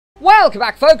Welcome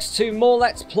back, folks, to more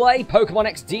Let's Play Pokemon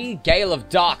XD Gale of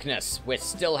Darkness. We're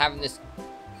still having this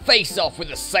face-off with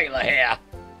the sailor here.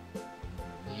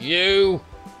 You...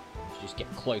 Just get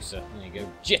closer. There you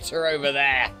go. Jitter over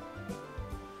there.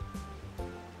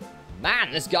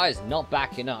 Man, this guy is not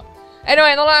backing up. Anyway,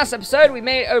 in the last episode, we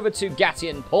made it over to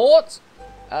Gattian Port.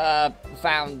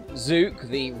 Found Zook,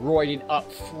 the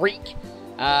roided-up freak,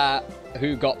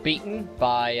 who got beaten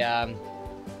by...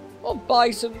 well, by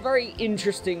some very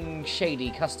interesting, shady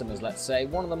customers, let's say.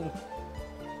 One of them,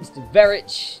 Mr.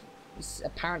 Verich,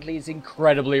 apparently is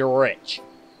incredibly rich.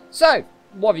 So,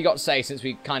 what have you got to say since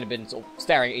we've kind of been sort of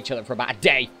staring at each other for about a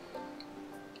day?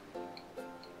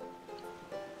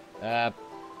 A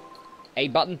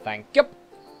button, thank you.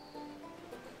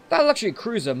 That luxury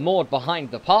cruiser moored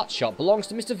behind the parts shop belongs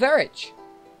to Mr. Verich.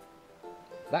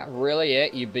 Is that really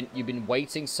it? You've been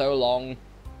waiting so long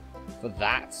for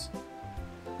that?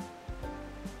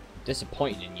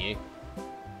 Disappointed in you.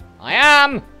 I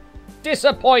am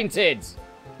disappointed.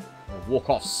 I'll walk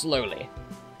off slowly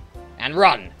and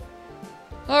run.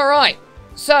 Alright,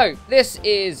 so this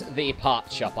is the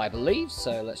part shop, I believe.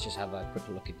 So let's just have a quick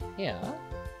look in here.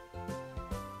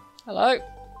 Hello.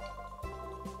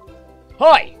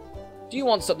 Hi. Do you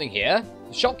want something here?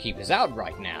 The shopkeeper's out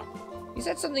right now. He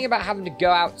said something about having to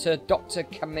go out to Dr.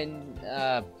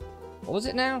 What was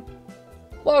it now?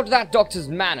 Well, to that doctor's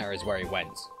manor is where he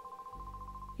went.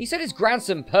 He said his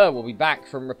grandson Per will be back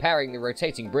from repairing the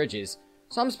rotating bridges,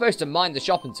 so I'm supposed to mind the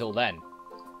shop until then.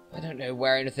 I don't know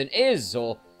where anything is,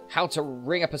 or how to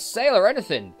ring up a sale or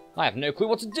anything. I have no clue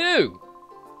what to do.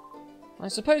 I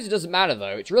suppose it doesn't matter,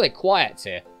 though. It's really quiet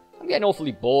here. I'm getting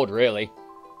awfully bored, really.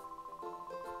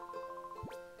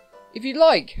 If you'd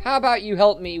like, how about you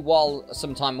help me while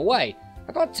some time away?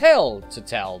 I've got a tale to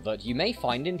tell that you may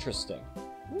find interesting.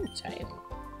 Ooh, tale.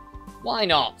 Why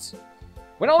not?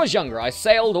 When I was younger, I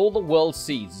sailed all the world's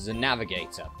seas as a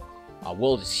navigator. Our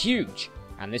world is huge,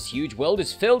 and this huge world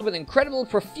is filled with incredible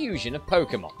profusion of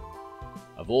Pokemon.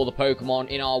 Of all the Pokemon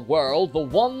in our world, the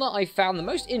one that I found the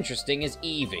most interesting is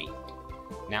Eevee.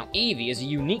 Now, Eevee is a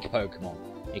unique Pokemon.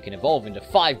 It can evolve into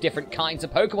 5 different kinds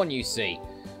of Pokemon, you see.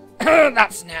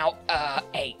 That's now,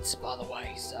 8, by the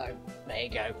way, so there you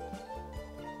go.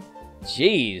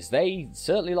 Jeez, they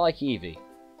certainly like Eevee.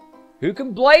 Who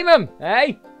can blame him,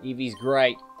 eh? Eevee's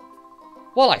great.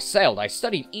 While I sailed, I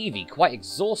studied Eevee quite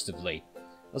exhaustively.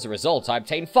 As a result, I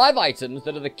obtained 5 items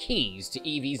that are the keys to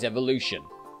Eevee's evolution.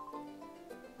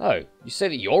 Oh, you say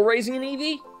that you're raising an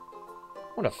Eevee?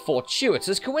 What a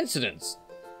fortuitous coincidence.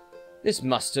 This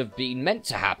must have been meant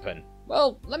to happen.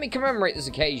 Well, let me commemorate this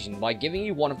occasion by giving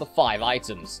you one of the 5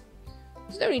 items.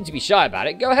 There's no need to be shy about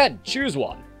it. Go ahead, choose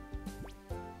one.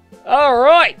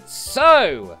 Alright,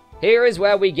 so... here is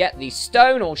where we get the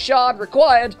stone or shard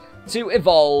required to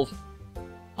evolve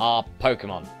our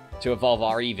Pokemon, to evolve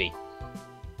our Eevee.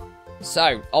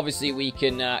 So, obviously we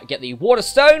can get the Water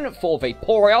Stone for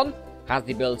Vaporeon. Has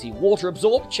the ability Water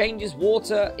Absorb, changes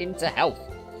water into health.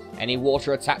 Any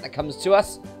water attack that comes to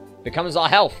us becomes our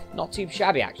health. Not too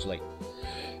shabby, actually.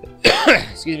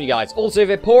 Excuse me, guys. Also,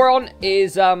 Vaporeon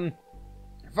is a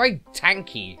very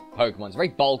tanky Pokemon. It's very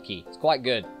bulky. It's quite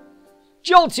good.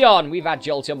 Jolteon! We've had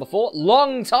Jolteon before.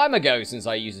 Long time ago since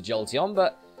I used a Jolteon,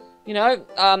 but, you know,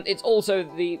 it's also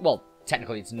the... well,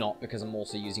 technically it's not, because I'm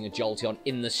also using a Jolteon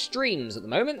in the streams at the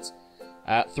moment.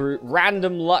 Through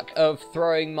random luck of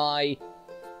throwing my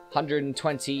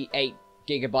 128GB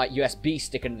USB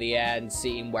stick into the air and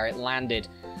seeing where it landed.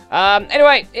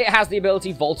 Anyway, it has the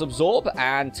ability Volt Absorb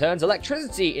and turns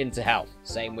electricity into health.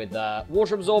 Same with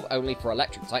Water Absorb, only for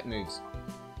electric-type moves.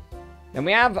 Then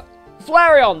we have...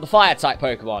 Flareon, the Fire-type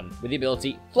Pokemon, with the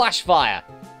ability Flash Fire.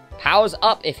 Powers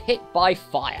up if hit by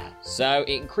fire. So,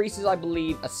 it increases, I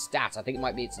believe, a stat. I think it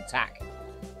might be its attack.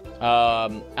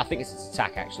 I think it's its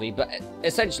attack, actually. But,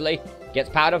 essentially, gets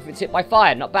powered up if it's hit by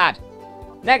fire. Not bad.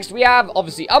 Next, we have,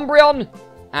 obviously, Umbreon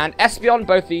and Espeon.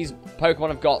 Both these Pokemon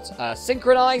have got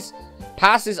Synchronize.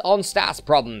 Passes on stats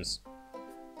problems.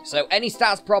 So, any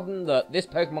stats problem that this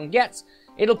Pokemon gets,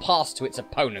 it'll pass to its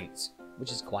opponent,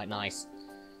 which is quite nice.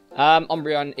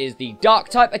 Umbreon is the Dark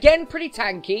type. Again, pretty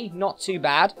tanky, not too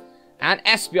bad. And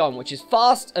Espeon, which is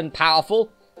fast and powerful,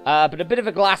 but a bit of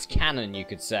a glass cannon, you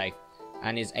could say.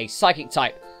 And is a Psychic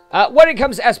type. When it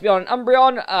comes to Espeon and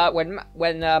Umbreon,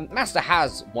 when Master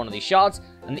has one of these shards,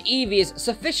 and the Eevee is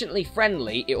sufficiently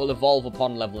friendly, it will evolve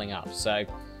upon leveling up. So,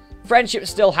 friendship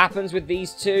still happens with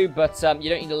these two, but you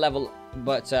don't need to level...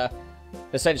 but,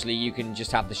 essentially, you can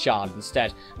just have the shard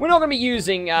instead. We're not going to be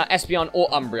using Espeon or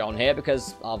Umbreon here,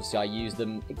 because obviously I use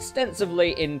them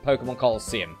extensively in Pokemon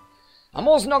Colosseum. I'm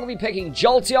also not going to be picking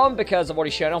Jolteon because I've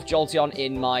already shown off Jolteon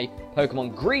in my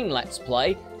Pokemon Green Let's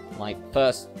Play. My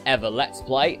first ever Let's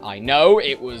Play. I know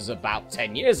it was about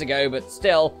 10 years ago, but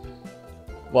still.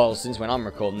 Well, since when I'm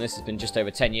recording this, it's been just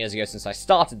over 10 years ago since I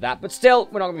started that. But still,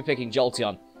 we're not going to be picking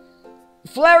Jolteon.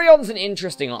 Flareon's an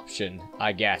interesting option,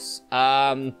 I guess.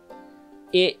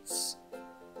 It's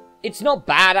not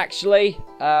bad, actually.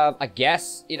 I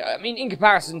guess. You know, I mean, in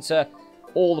comparison to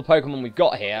all the Pokemon we've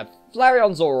got here,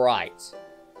 Flareon's alright.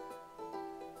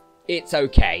 It's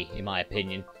okay, in my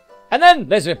opinion. And then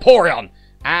there's Vaporeon.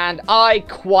 And I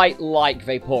quite like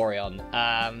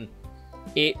Vaporeon.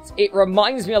 It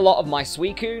reminds me a lot of my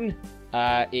Suicune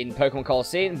in Pokemon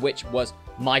Colosseum, which was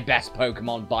my best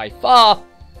Pokemon by far.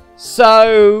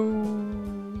 So,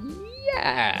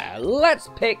 yeah, let's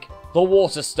pick the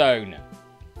Water Stone.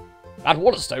 That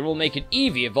Water Stone will make an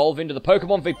Eevee evolve into the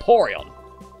Pokemon Vaporeon.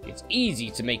 It's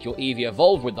easy to make your Eevee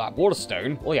evolve with that Water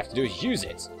Stone. All you have to do is use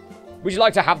it. Would you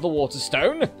like to have the Water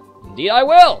Stone? Indeed I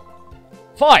will.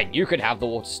 Fine, you can have the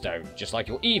Water Stone. Just like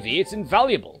your Eevee, it's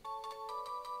invaluable.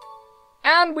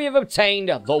 And we have obtained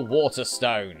the Water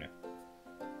Stone.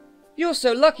 You're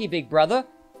so lucky, big brother.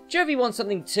 Jovi wants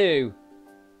something too.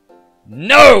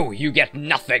 No, you get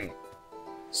nothing.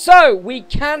 So, we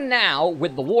can now,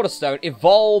 with the Water Stone,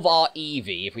 evolve our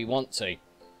Eevee if we want to.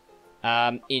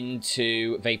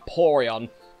 Into Vaporeon.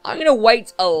 I'm going to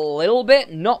wait a little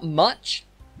bit, not much.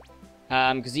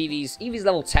 Because Eevee's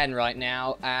level 10 right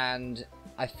now, and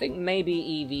I think maybe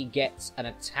Eevee gets an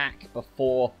attack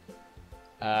before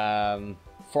I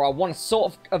want to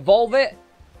sort of evolve it,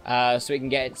 so we can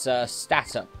get its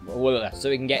stat up, so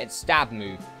we can get its stab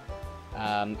move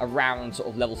around sort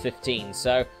of level 15.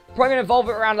 So, probably going to evolve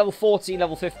it around level 14,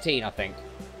 level 15, I think,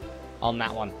 on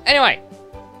that one. Anyway,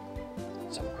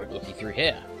 let's have a quick looky through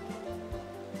here.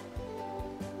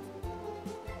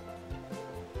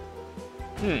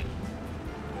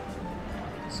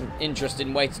 It's an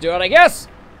interesting way to do it, I guess.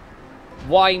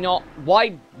 Why not?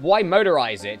 Why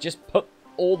motorize it? Just put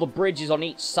all the bridges on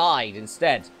each side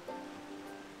instead.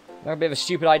 That's a bit of a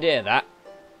stupid idea, that.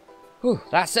 Whew,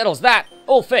 that settles that.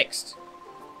 All fixed.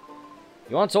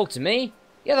 You want to talk to me?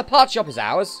 Yeah, the part shop is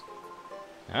ours.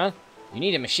 Huh? You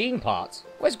need a machine part.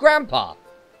 Where's Grandpa?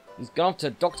 He's gone off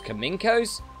to Dr.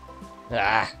 Kaminko's?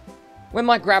 Ah. When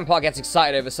my grandpa gets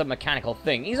excited over some mechanical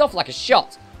thing, he's off like a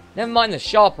shot. Never mind the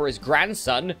shop or his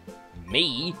grandson.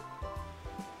 Me.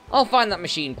 I'll find that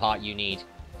machine part you need.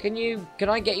 Can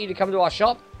I get you to come to our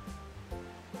shop?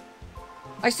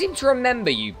 I seem to remember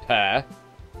you, Per,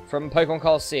 from Pokemon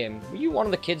Colosseum. Were you one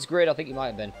of the kids' grid? I think you might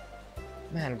have been.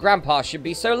 Man, Grandpa should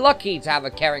be so lucky to have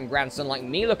a caring grandson like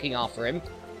me looking after him.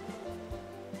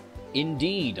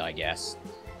 Indeed, I guess.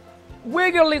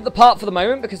 We're going to leave the park for the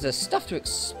moment because there's stuff to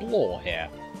explore here.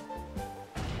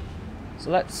 So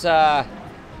let's do a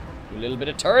little bit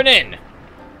of turning.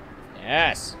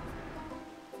 Yes.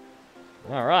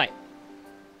 Alright.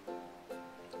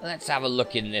 Let's have a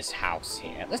look in this house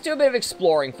here. Let's do a bit of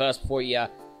exploring first before we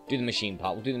do the machine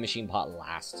part. We'll do the machine part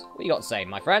last. What do you got to say,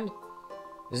 my friend?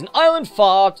 There's an island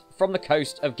far from the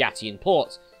coast of Gattian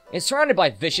Port. It's surrounded by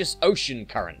vicious ocean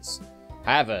currents.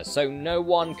 However, so no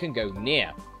one can go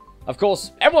near. Of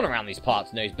course, everyone around these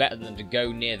parts knows better than to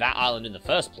go near that island in the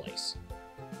first place.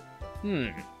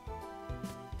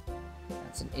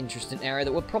 That's an interesting area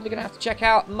that we're probably going to have to check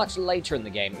out much later in the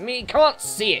game. I mean, you can't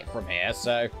see it from here,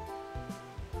 so...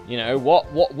 You know,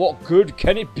 what good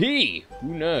can it be?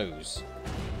 Who knows?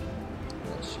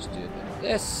 Let's just do a bit of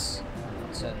this.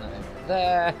 Turn that over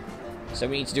there. So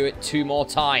we need to do it 2 more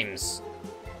times.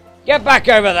 Get back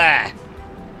over there!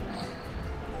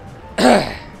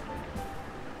 There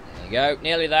you go.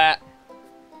 Nearly there.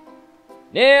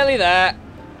 Nearly there.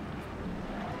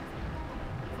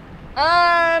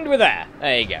 And we're there.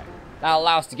 There you go. That'll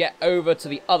allow us to get over to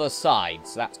the other side,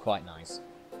 so that's quite nice.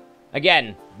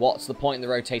 Again, what's the point in the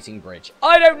rotating bridge?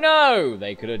 I don't know!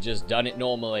 They could have just done it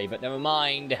normally, but never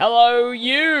mind. Hello,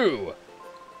 you!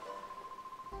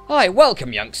 Hi,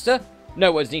 welcome, youngster.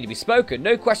 No words need to be spoken,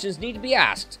 no questions need to be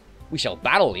asked. We shall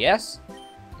battle, yes?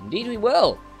 Indeed we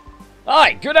will.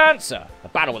 Aye, good answer. A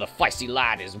battle with a feisty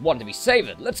lad is one to be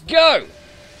savoured. Let's go!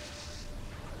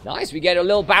 Nice, we get a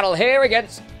little battle here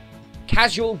against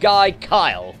Casual Guy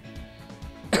Kyle.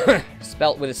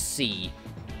 Spelt with a C.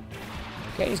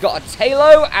 Okay, he's got a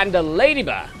Tailo and a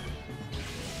Ladybird.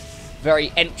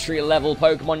 Very entry-level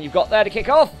Pokemon you've got there to kick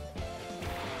off.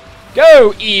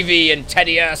 Go, Eevee and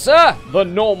Teddiursa, the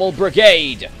normal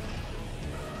brigade.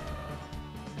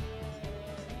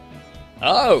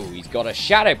 Oh, he's got a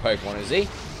shadow Pokemon, is he?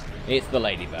 It's the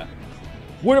Ladybird.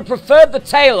 Would have preferred the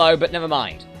Tailo, but never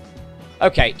mind.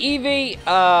 Okay, Eevee,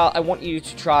 I want you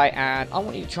to try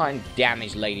and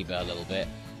damage Ladybird a little bit.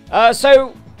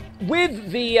 So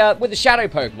with the Shadow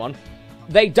Pokemon,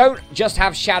 they don't just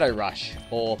have Shadow Rush,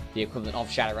 or the equivalent of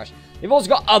Shadow Rush. They've also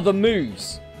got other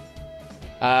moves.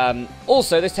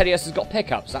 Also, this Teddiursa has got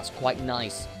pickups. That's quite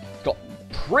nice. It's got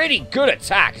pretty good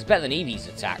attack. It's better than Eevee's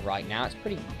attack right now. It's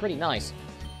pretty nice.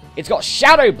 It's got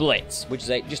Shadow Blitz, which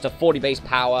is just a 40 base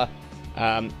power,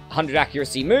 100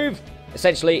 accuracy move.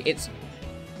 Essentially, it's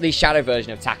the Shadow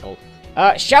version of Tackle.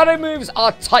 Shadow moves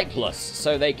are typeless,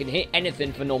 so they can hit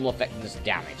anything for normal effectiveness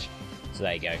damage. So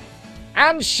there you go.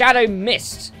 And Shadow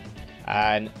Mist.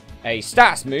 And a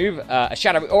stats move, a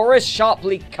Shadow Aura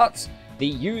sharply cuts the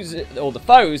user or the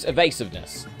foe's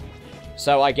evasiveness.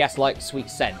 So I guess like Sweet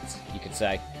Scent, you could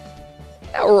say.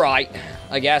 Alright,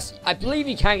 I guess. I believe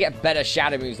you can get better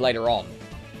Shadow moves later on.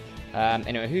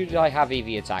 Anyway, who did I have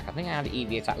Eevee attack? I think I had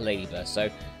Eevee attack Ladybird. So,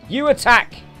 you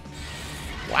attack!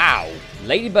 Wow,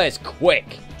 Ladybird is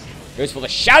quick. Goes for the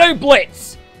Shadow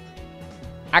Blitz!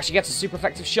 Actually gets a super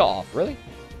effective shot off, really?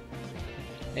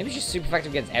 Maybe it's just super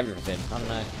effective against everything. I don't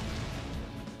know.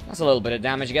 That's a little bit of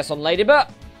damage, I guess, on Ladybird.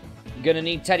 Gonna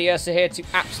need Teddiursa here to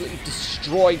absolutely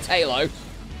destroy Tailo.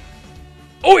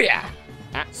 Oh yeah!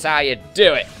 That's how you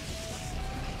do it.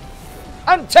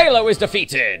 And Tailo is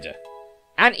defeated.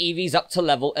 And Eevee's up to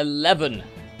level 11.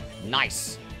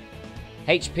 Nice.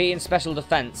 HP and special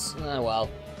defense. Oh well.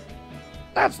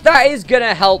 That is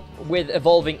gonna help with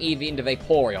evolving Eevee into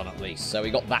Vaporeon at least. So we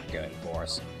got that going for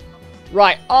us.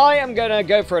 Right, I am gonna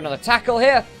go for another tackle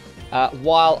here.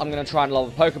 While I'm gonna try and level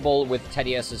a Pokeball with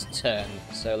Teddiursa's turn.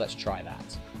 So let's try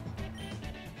that.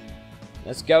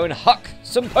 Let's go and huck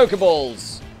some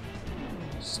Pokeballs.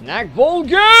 Snag Ball,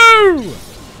 go!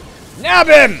 Nab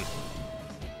him!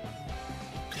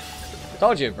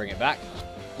 Told you to bring it back.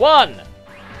 1!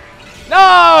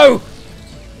 No!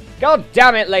 God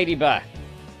damn it, Ladybird.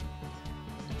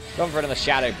 Going for another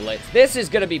Shadow Blitz. This is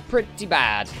going to be pretty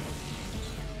bad.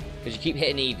 Because you keep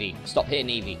hitting Eevee. Stop hitting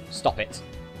Eevee. Stop it.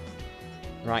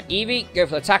 Right, Eevee, go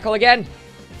for the tackle again.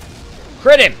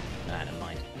 Crit him! Ah, never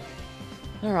mind.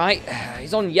 Alright,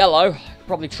 he's on yellow.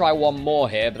 Probably try one more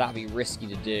here, but that'd be risky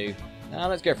to do.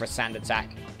 Let's go for a sand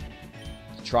attack.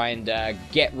 Try and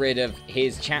get rid of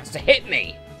his chance to hit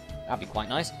me. That'd be quite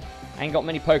nice. I ain't got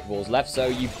many Pokeballs left, so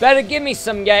you better give me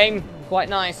some game. Quite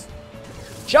nice.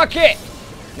 Chuck it!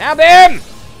 Nab him!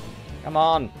 Come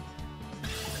on.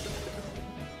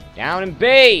 Down in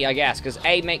B, I guess, because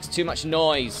A makes too much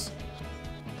noise.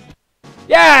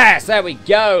 Yes! There we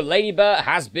go. Ladybird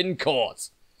has been caught.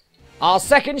 Our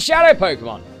second Shadow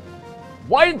Pokemon.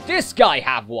 Why didn't this guy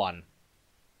have one?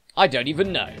 I don't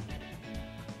even know.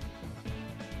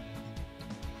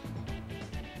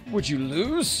 Would you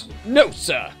lose? No,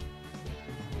 sir.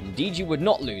 Indeed, you would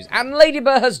not lose. And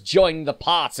Ladybird has joined the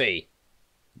party.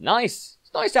 Nice.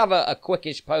 It's nice to have a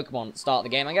quickish Pokemon at the start of the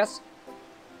game, I guess.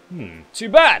 Too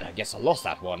bad. I guess I lost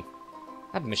that one.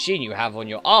 That machine you have on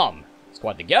your arm. It's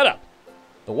quite the get-up.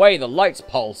 The way the lights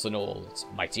pulse and all. It's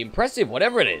mighty impressive,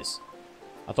 whatever it is.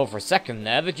 I thought for a second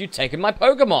there that you'd taken my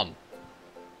Pokemon.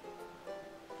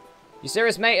 You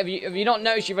serious, mate? Have you not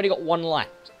noticed you've only got one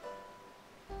left?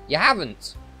 You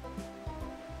haven't.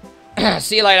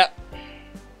 See you later.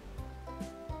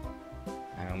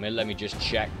 Hang on a minute, let me just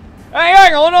check. Hey,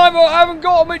 hang on, I haven't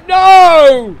got me.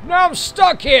 No! Now I'm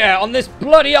stuck here on this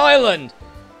bloody island.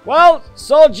 Well,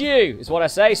 sod you, is what I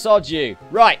say, sod you.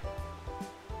 Right.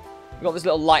 We've got this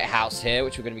little lighthouse here,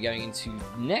 which we're going to be going into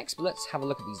next. But let's have a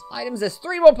look at these items. There's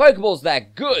 3 more Pokeballs there.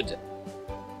 Good.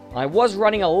 I was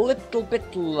running a little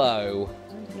bit low.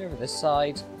 Anything over this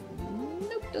side?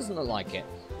 Nope, doesn't look like it.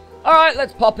 Alright,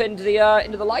 let's pop into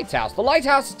the lighthouse. The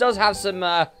lighthouse does have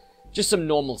some, just some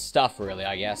normal stuff, really,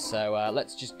 I guess. So,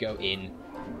 let's just go in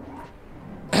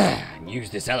and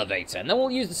use this elevator. And then we'll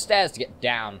use the stairs to get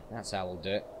down. That's how we'll do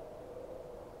it.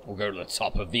 We'll go to the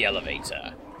top of the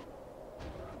elevator.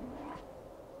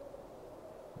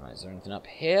 Alright, is there anything up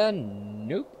here?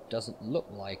 Nope, doesn't look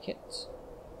like it.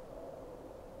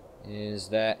 Is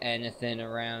there anything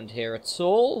around here at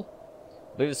all?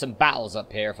 I believe there's some battles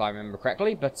up here, if I remember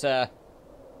correctly, but,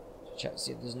 check to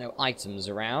see if there's no items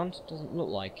around. Doesn't look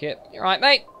like it. You alright,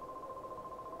 mate?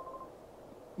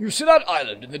 You see that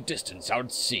island in the distance out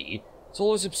at sea? It's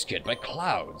always obscured by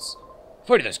clouds.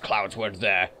 If only those clouds weren't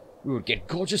there, we would get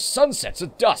gorgeous sunsets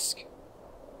at dusk.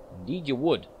 Indeed you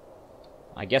would.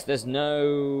 I guess there's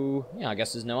no... Yeah, I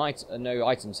guess there's no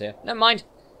items here. Never mind.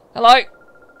 Hello?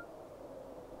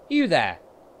 You there.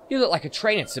 You look like a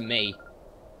trainer to me.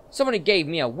 Somebody gave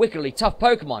me a wickedly tough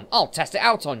Pokemon. I'll test it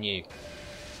out on you.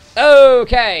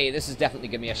 Okay, this is definitely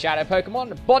going to be a Shadow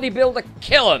Pokemon. Bodybuilder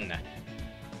Killen.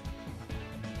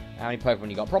 How many Pokemon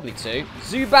you got? Probably 2.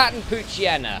 Zubat and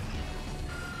Poochyena.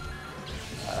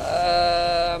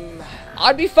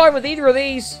 I'd be fine with either of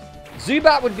these.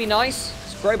 Zubat would be nice.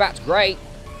 Crobat's great.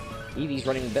 Eevee's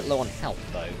running a bit low on health,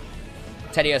 though.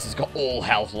 Teddiursa has got all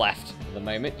health left at the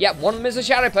moment. Yep, one of them is a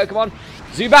Shadow Pokemon.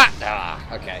 Zubat!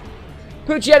 Ah, okay.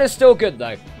 Poochyena's still good,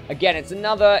 though. Again, it's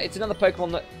another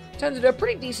Pokemon that turns into a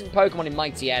pretty decent Pokemon in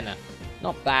Mightyena.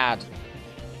 Not bad.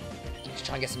 Let's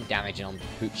try and get some damage in on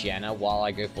Poochyena while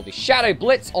I go for the Shadow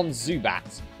Blitz on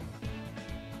Zubat.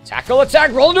 Tackle,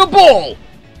 attack, roll into a ball!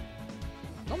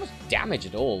 Not much damage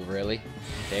at all, really.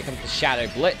 Here comes the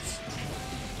Shadow Blitz.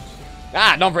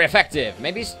 Ah, not very effective.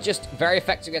 Maybe it's just very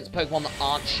effective against Pokemon that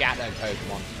aren't Shadow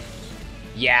Pokemon.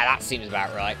 Yeah, that seems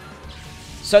about right.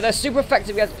 So they're super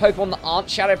effective against Pokemon that aren't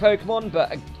Shadow Pokemon,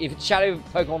 but if it's Shadow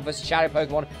Pokemon versus Shadow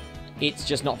Pokemon, it's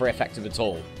just not very effective at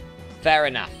all. Fair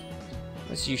enough.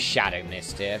 Let's use Shadow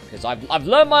Mist here, because I've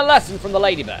learned my lesson from the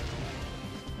Ladybird.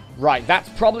 Right, that's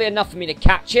probably enough for me to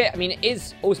catch it. I mean, it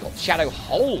is... Oh, it's got Shadow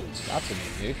Hold. That's a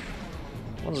new move.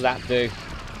 What does that do?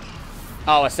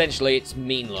 Oh, essentially, it's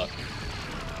Mean Look.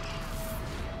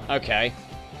 Okay.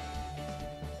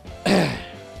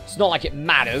 It's not like it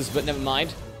matters, but never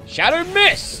mind. Shadow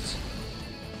Mist!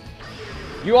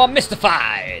 You are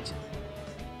mystified!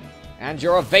 And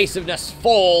your evasiveness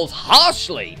falls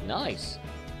harshly. Nice.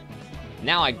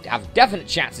 Now I have definite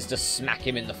chances to smack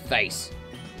him in the face.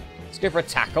 Let's go for a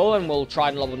tackle, and we'll try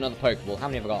and level another Pokeball. How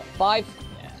many have I got? 5?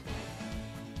 Yeah.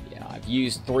 Yeah, I've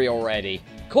used 3 already.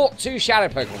 Caught 2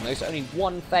 Shadow Pokemon, though, so only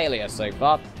 1 failure so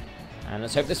far. And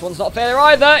let's hope this one's not a failure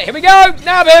either. Here we go!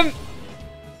 Nab him!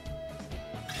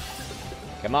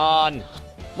 Come on.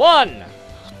 1,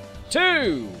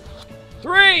 2,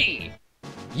 3.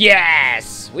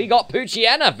 Yes! We got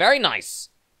Poochyena. Very nice.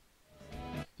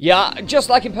 Yeah, just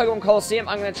like in Pokemon Colosseum,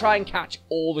 I'm going to try and catch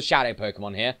all the Shadow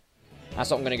Pokemon here.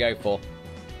 That's what I'm going to go for.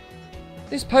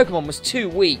 This Pokemon was too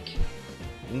weak.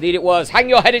 Indeed it was. Hang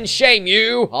your head in shame,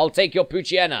 you! I'll take your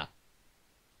Poochyena.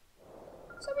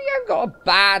 So we haven't got a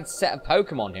bad set of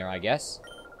Pokemon here, I guess.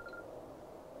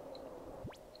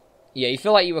 Yeah, you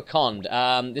feel like you were conned.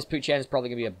 This Poochyena is probably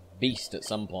going to be a beast at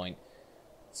some point.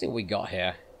 Let's see what we got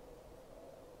here.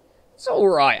 It's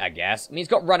alright, I guess. I mean, it's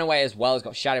got Runaway as well. It's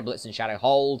got Shadow Blitz and Shadow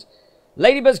Hold.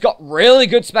 Ladybird's got really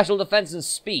good special defense and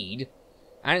speed.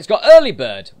 And it's got Early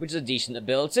Bird, which is a decent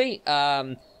ability.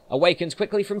 Awakens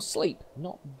quickly from sleep.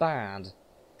 Not bad.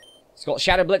 It's got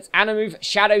Shadow Blitz and a move,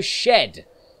 Shadow Shed.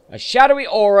 A shadowy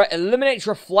aura eliminates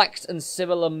Reflect and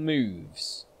similar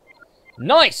moves.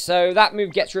 Nice! So that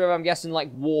move gets rid of, I'm guessing,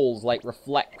 like walls, like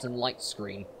Reflect and Light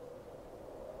Screen.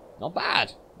 Not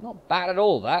bad. Not bad at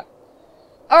all, that.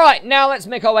 Alright, now let's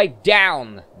make our way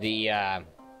down the,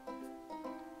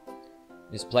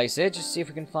 this place here. Just see if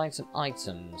we can find some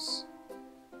items.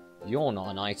 You're not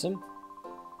an item.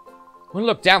 When I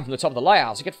look down from the top of the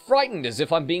lighthouse, I get frightened as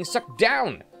if I'm being sucked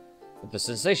down. With the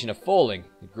sensation of falling,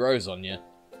 it grows on you.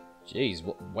 Jeez,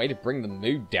 what way to bring the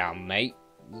mood down, mate.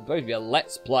 It's supposed to be a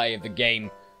let's play of the game.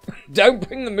 Don't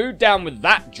bring the mood down with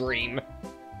that dream.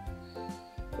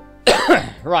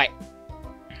 Right.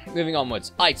 Moving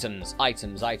onwards. Items,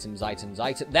 items, items, items,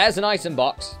 items. There's an item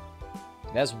box.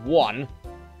 There's one.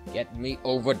 Get me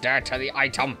over there to the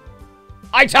item.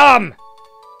 Item!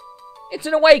 It's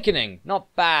an awakening.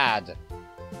 Not bad.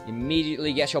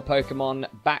 Immediately gets your Pokemon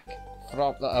back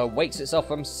from... wakes itself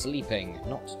from sleeping.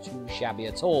 Not too shabby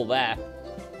at all there.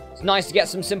 It's nice to get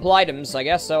some simple items, I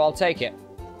guess, so I'll take it.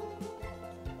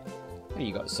 What do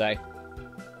you got to say?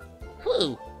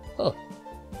 Whew. Oh.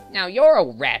 Now, you're a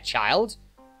rare child.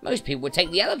 Most people would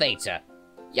take the elevator.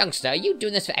 Youngster, are you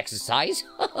doing this for exercise?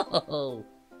 No.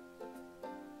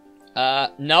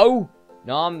 No,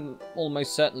 I'm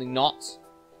almost certainly not.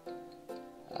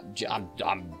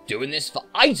 I'm doing this for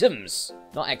items,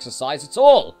 not exercise at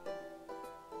all.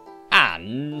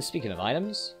 And, speaking of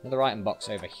items, another item box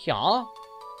over here.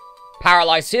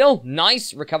 Paralyze Heal,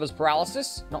 nice, recovers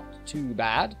paralysis, not too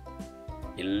bad.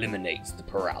 Eliminates the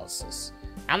paralysis.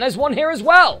 And there's one here as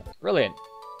well, brilliant.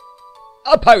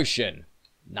 A potion,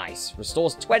 nice,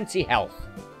 restores 20 health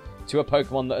to a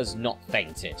Pokemon that has not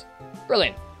fainted.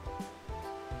 Brilliant.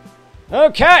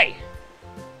 Okay.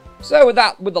 So with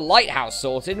that, with the lighthouse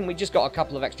sorted, and we just got a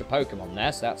couple of extra Pokemon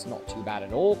there, so that's not too bad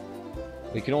at all.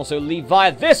 We can also leave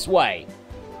via this way.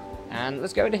 And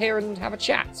let's go into here and have a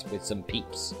chat with some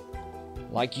peeps.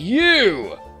 Like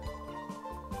you!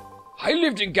 I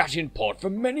lived in Gatton Port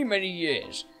for many, many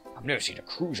years. I've never seen a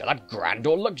cruiser that grand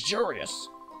or luxurious.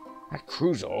 That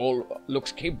cruiser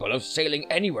looks capable of sailing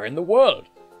anywhere in the world.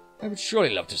 I would surely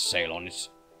love to sail on it.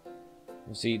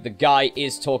 You see, the guy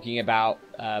is talking about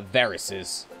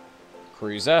Varys's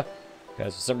cruiser.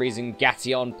 Because for some reason,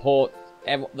 Gation Port,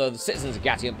 the citizens of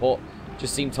Gation Port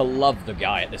just seem to love the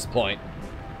guy at this point.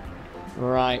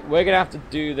 Right, we're going to have to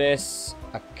do this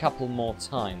a couple more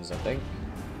times, I think.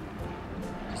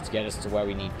 Just to get us to where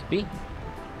we need to be.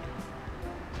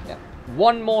 Yeah,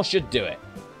 one more should do it.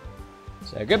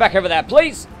 So go back over there,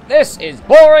 please. This is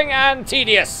boring and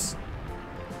tedious.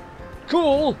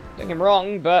 Cool, don't get me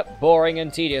wrong, but boring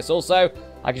and tedious. Also,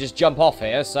 I can just jump off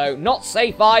here, so not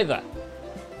safe either.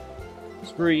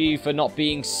 Screw you for not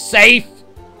being safe,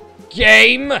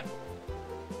 game.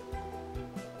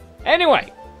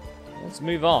 Anyway, let's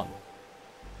move on.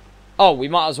 Oh, we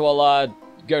might as well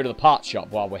go to the parts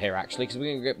shop while we're here, actually, because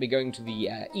we're going to be going to the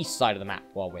east side of the map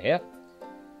while we're here.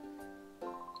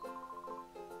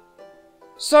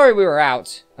 Sorry we were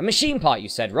out. A machine part, you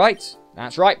said, right?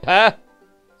 That's right, Per.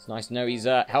 It's nice to know he's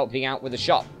helping out with the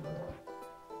shop.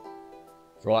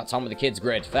 For all that time with the kids'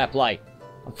 grid. Fair play.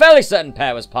 I'm fairly certain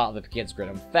Per was part of the kids' grid.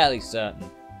 I'm fairly certain.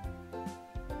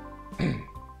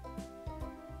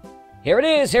 Here it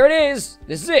is, here it is.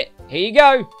 This is it. Here you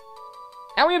go.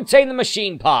 And we obtained the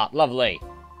machine part. Lovely.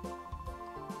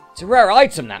 It's a rare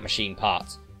item, that machine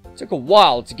part. It took a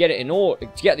while to get it in order,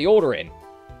 to get the order in.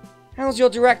 How's your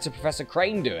director, Professor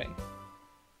Crane, doing?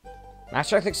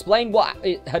 Masterath explained what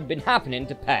had been happening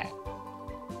to Per.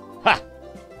 Ha!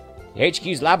 The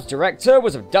HQ's lab's director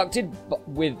was abducted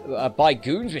by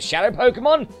goons with shadow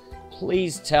Pokemon?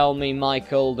 Please tell me,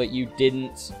 Michael, that you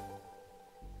didn't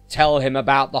tell him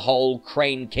about the whole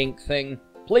Crane kink thing.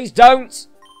 Please don't!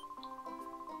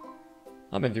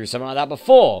 I've been through something like that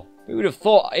before. Who would have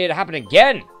thought it'd happen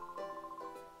again?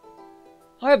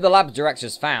 I hope the lab's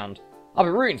director's found. I'll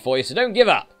be rooting for you, so don't give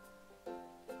up.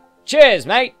 Cheers,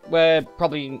 mate. Are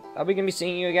we going to be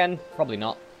seeing you again? Probably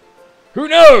not. Who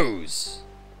knows?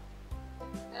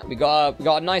 Yeah, we got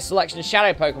a nice selection of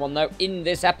Shadow Pokemon, though, in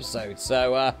this episode.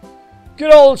 So,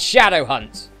 good old Shadow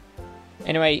Hunt.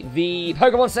 Anyway, the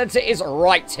Pokemon Center is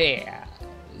right here.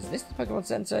 Is this the Pokemon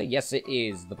Center? Yes, it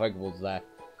is. The Pokeball's there.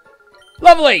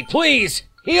 Lovely! Please,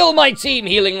 heal my team,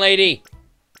 healing lady!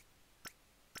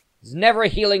 There's never a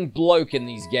healing bloke in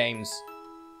these games.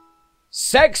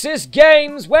 Sexist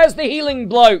games! Where's the healing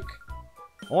bloke?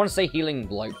 I want to say healing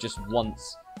bloke just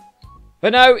once.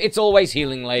 But no, it's always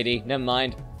healing lady. Never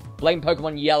mind. Blame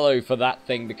Pokemon Yellow for that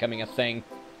thing becoming a thing.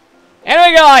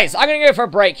 Anyway, guys, I'm going to go for a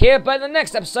break here, but in the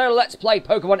next episode, let's play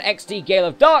Pokemon XD Gale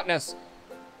of Darkness.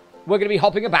 We're going to be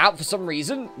hopping about for some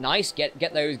reason. Nice, get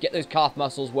those calf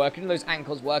muscles working, those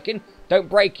ankles working. Don't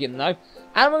break them, though. And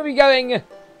I'm going to be going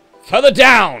further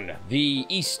down the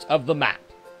east of the map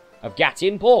of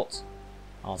Gatian Port.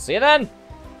 I'll see you then.